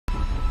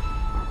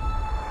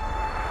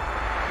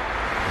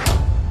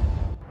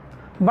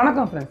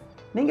வணக்கம் ஃப்ரெண்ட்ஸ்,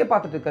 நீங்கள்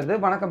பார்த்துட்டு இருக்கிறது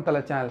வணக்கம் தலை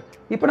சேனல்.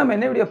 இப்போ நம்ம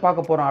என்ன வீடியோ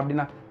பார்க்க போகிறோம்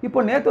அப்படின்னா, இப்போ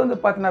நேற்று வந்து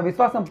பார்த்தீங்கன்னா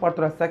விஸ்வாசம்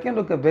படத்தோட செகண்ட்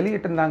லுக்கை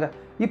வெளியிட்டிருந்தாங்க.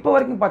 இப்போ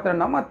வரைக்கும்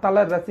பார்த்தீங்கன்னா நம்ம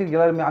தலை ரசிகர்கள்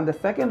எல்லாருமே அந்த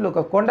செகண்ட்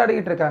லுக்கை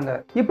கொண்டாடிக்கிட்டு இருக்காங்க.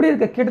 இப்படி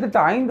இருக்க கிட்டத்தட்ட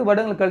 5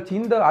 வருடங்கள் கழிச்சு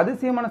இந்த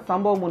அதிசயமான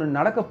சம்பவம் ஒன்று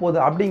நடக்க போகுது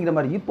அப்படிங்கிற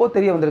மாதிரி இப்போ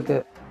தெரிய வந்திருக்கு.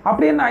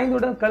 அப்படி என்ன 5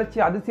 வருடங்கள்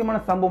கழிச்சு அதிசயமான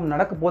சம்பவம்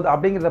நடக்க போகுது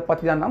அப்படிங்கிறத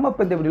பற்றி தான் நம்ம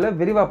இப்போ இந்த வீடியோவில்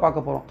விரிவாக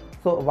பார்க்க போகிறோம்.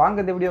 ஸோ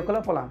வாங்க இந்த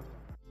வீடியோக்குள்ளே போகலாம்.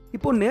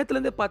 இப்போ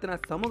நேற்றுலேருந்து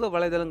பார்த்தீங்கன்னா சமூக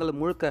வலைதளங்கள்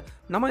முழுக்க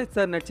நம்ம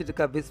சார் நடிச்சிட்டு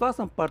இருக்க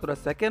விஸ்வாசம் படத்தோட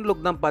செகண்ட்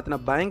லுக் தான்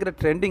பார்த்தீங்கன்னா பயங்கர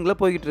ட்ரெண்டிங்கில்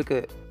போய்கிட்டு இருக்கு.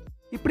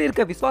 இப்படி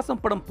இருக்க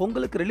விஸ்வாசம் படம்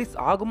பொங்கலுக்கு ரிலீஸ்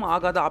ஆகுமா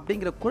ஆகாதா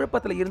அப்படிங்கிற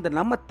குழப்பத்தில் இருந்த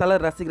நம்ம தலை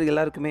ரசிகர்கள்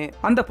எல்லாருக்குமே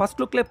அந்த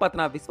ஃபர்ஸ்ட் லுக்லேயே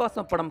பார்த்தீங்கன்னா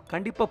விஸ்வாசம் படம்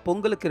கண்டிப்பாக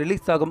பொங்கலுக்கு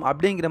ரிலீஸ் ஆகும்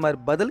அப்படிங்கிற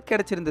மாதிரி பதில்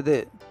கிடைச்சிருந்தது.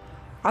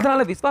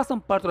 அதனால்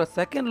விஸ்வாசம் படத்தோட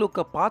செகண்ட்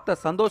லுக்கை பார்த்த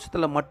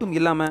சந்தோஷத்தில் மட்டும்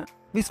இல்லாமல்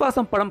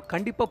விஸ்வாசம் படம்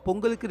கண்டிப்பாக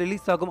பொங்கலுக்கு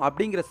ரிலீஸ் ஆகும்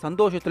அப்படிங்கிற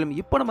சந்தோஷத்திலும்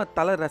இப்போ நம்ம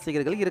தலை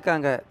ரசிகர்கள்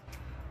இருக்காங்க.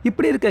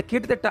 இப்படி இருக்க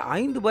கிட்டத்தட்ட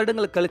 5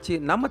 வருடங்கள் கழிச்சு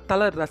நம்ம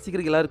தலை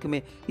ரசிகர்கள் எல்லாருக்குமே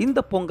இந்த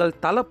பொங்கல்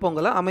தலை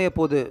பொங்கலாக அமைய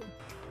போகுது.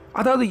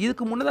 அதாவது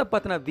இதுக்கு முன்னதாக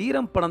பார்த்தீங்கன்னா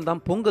வீரம் படம்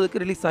தான்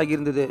பொங்கலுக்கு ரிலீஸ்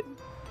ஆகியிருந்தது.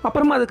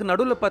 அப்புறமா அதுக்கு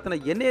நடுவில்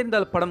பார்த்தீங்கன்னா என்ன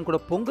இருந்தால் படம் கூட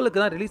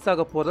பொங்கலுக்கு தான் ரிலீஸ்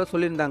ஆக போகிறதா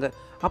சொல்லியிருந்தாங்க.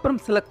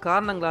 அப்புறம் சில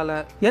காரணங்களால்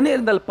என்ன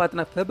இருந்தால்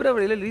பார்த்தீங்கன்னா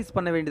பிப்ரவரியில் ரிலீஸ்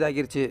பண்ண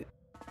வேண்டியதாகிருச்சு.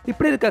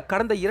 இப்படி இருக்க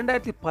கடந்த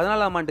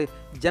 2014ஆம் ஆண்டு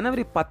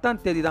ஜனவரி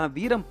 10ஆம் தேதி தான்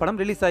வீரம்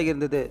படம் ரிலீஸ்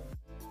ஆகியிருந்தது.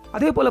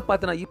 அதே போல்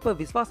பார்த்தீங்கன்னா இப்போ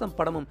விஸ்வாசம்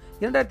படமும்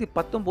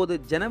 2019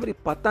 ஜனவரி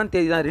 10ஆம்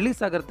தேதி தான்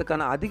ரிலீஸ்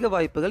ஆகிறதுக்கான அதிக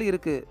வாய்ப்புகள்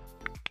இருக்குது.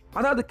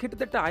 அதாவது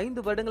கிட்டத்தட்ட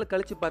 5 வருடங்கள்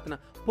கழிச்சு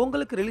பார்த்தீங்கன்னா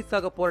பொங்கலுக்கு ரிலீஸ்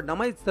ஆக போகிற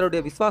நம்ம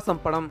சாருடைய விஸ்வாசம்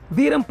படம்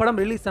வீரம்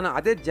படம் ரிலீஸ் ஆன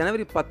அதே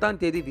ஜனவரி 10ஆம்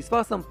தேதி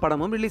விஸ்வாசம்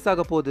படமும் ரிலீஸ்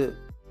ஆக போகுது.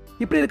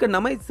 இப்படி இருக்க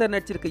நம்ம சார்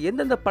நடிச்சிருக்க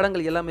எந்தெந்த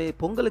படங்கள் எல்லாமே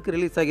பொங்கலுக்கு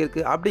ரிலீஸ்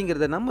ஆகியிருக்கு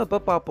அப்படிங்கிறத நம்ம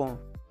இப்போ பார்ப்போம்.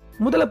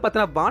 முதல்ல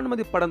பார்த்தீங்கன்னா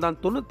வான்மதி படம் தான்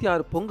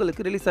 96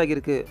 பொங்கலுக்கு ரிலீஸ்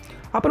ஆகியிருக்கு.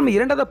 அப்புறமா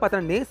இரண்டாவது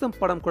பார்த்தீங்கன்னா நேசம்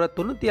படம் கூட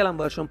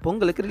 97ஆம் வருஷம்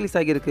பொங்கலுக்கு ரிலீஸ்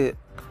ஆகியிருக்கு.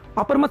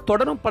 அப்புறமா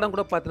தொடரும் படம்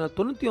கூட பார்த்தீங்கன்னா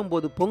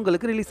 99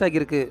 பொங்கலுக்கு ரிலீஸ்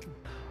ஆகியிருக்கு.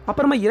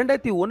 அப்புறமா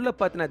 2001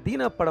 பார்த்தீங்கன்னா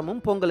தீனா படமும்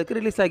பொங்கலுக்கு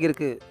ரிலீஸ்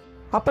ஆகியிருக்கு.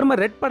 அப்புறமா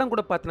ரெட் படம்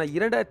கூட பார்த்தீங்கன்னா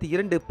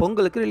 2002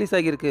 பொங்கலுக்கு ரிலீஸ்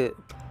ஆகியிருக்கு.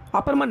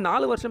 அப்புறமா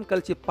 4 வருஷம்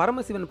கழிச்சு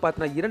பரமசிவன்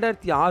பார்த்தீங்கன்னா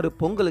 2006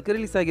 பொங்கலுக்கு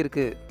ரிலீஸ்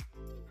ஆகியிருக்கு.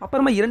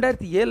 அப்புறமா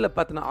 2007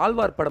 பார்த்தீங்கன்னா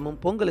ஆழ்வார் படமும்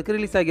பொங்கலுக்கு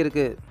ரிலீஸ்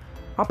ஆகியிருக்கு.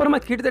 அப்புறமா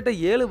கிட்டத்தட்ட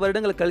 7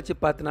 வருடங்கள் கழிச்சு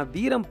பார்த்தீங்கன்னா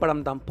வீரம்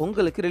படம் தான்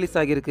பொங்கலுக்கு ரிலீஸ்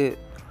ஆகியிருக்கு.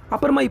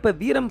 அப்புறமா இப்போ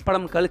வீரம்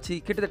படம் கழிச்சு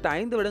கிட்டத்தட்ட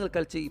 5 வருடங்கள்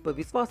கழிச்சு இப்போ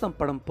விஸ்வாசம்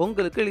படம்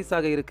பொங்கலுக்கு ரிலீஸ்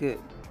ஆக இருக்கு.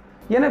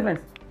 ஏன்னா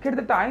ஃப்ரெண்ட்ஸ்,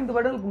 கிட்டத்தட்ட 5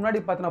 வருடங்களுக்கு முன்னாடி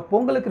பார்த்தீங்கன்னா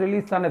பொங்கலுக்கு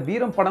ரிலீஸ் ஆன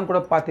வீரம் படம்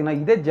கூட பார்த்தீங்கன்னா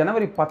இதே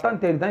ஜனவரி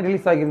 10ஆம் தேதி தான்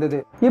ரிலீஸ் ஆகியிருந்தது.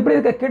 இப்படி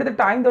இருக்க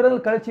கிட்டத்தட்ட 5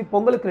 வருடங்கள் கழிச்சு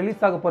பொங்கலுக்கு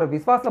ரிலீஸ் ஆக போகிற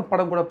விஸ்வாசம்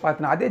படம் கூட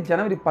பார்த்தீங்கன்னா அதே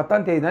ஜனவரி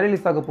 10ஆம் தேதி தான்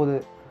ரிலீஸ் ஆக போகுது.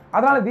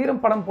 அதனால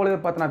வீரம் படம் போலவே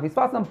பார்த்தீங்கன்னா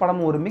விஸ்வாசம்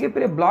படமும் ஒரு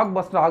மிகப்பெரிய பிளாக்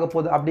பஸ்டர் ஆக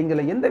போகுது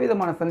அப்படிங்கிற எந்த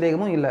விதமான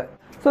சந்தேகமும் இல்லை.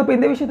 ஸோ இப்போ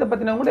இந்த விஷயத்தை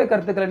பற்றின உங்களுடைய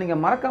கருத்துக்களை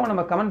நீங்கள் மறக்காம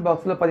நம்ம கமெண்ட்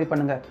பாக்ஸில் பதிவு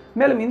பண்ணுங்க.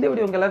 மேலும் இந்த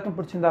வீடியோ உங்கள் எல்லாருக்கும்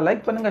பிடிச்சிருந்தா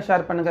லைக் பண்ணுங்க,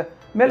 ஷேர் பண்ணுங்க.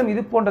 மேலும்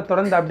இது போன்ற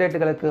தொடர்ந்து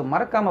அப்டேட்டுகளுக்கு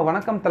மறக்காம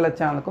வணக்கம் தலை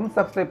சேனலுக்கும்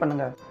சப்ஸ்கிரைப்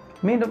பண்ணுங்க.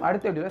 மீண்டும்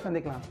அடுத்த வீடியோவில்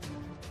சந்திக்கலாம்.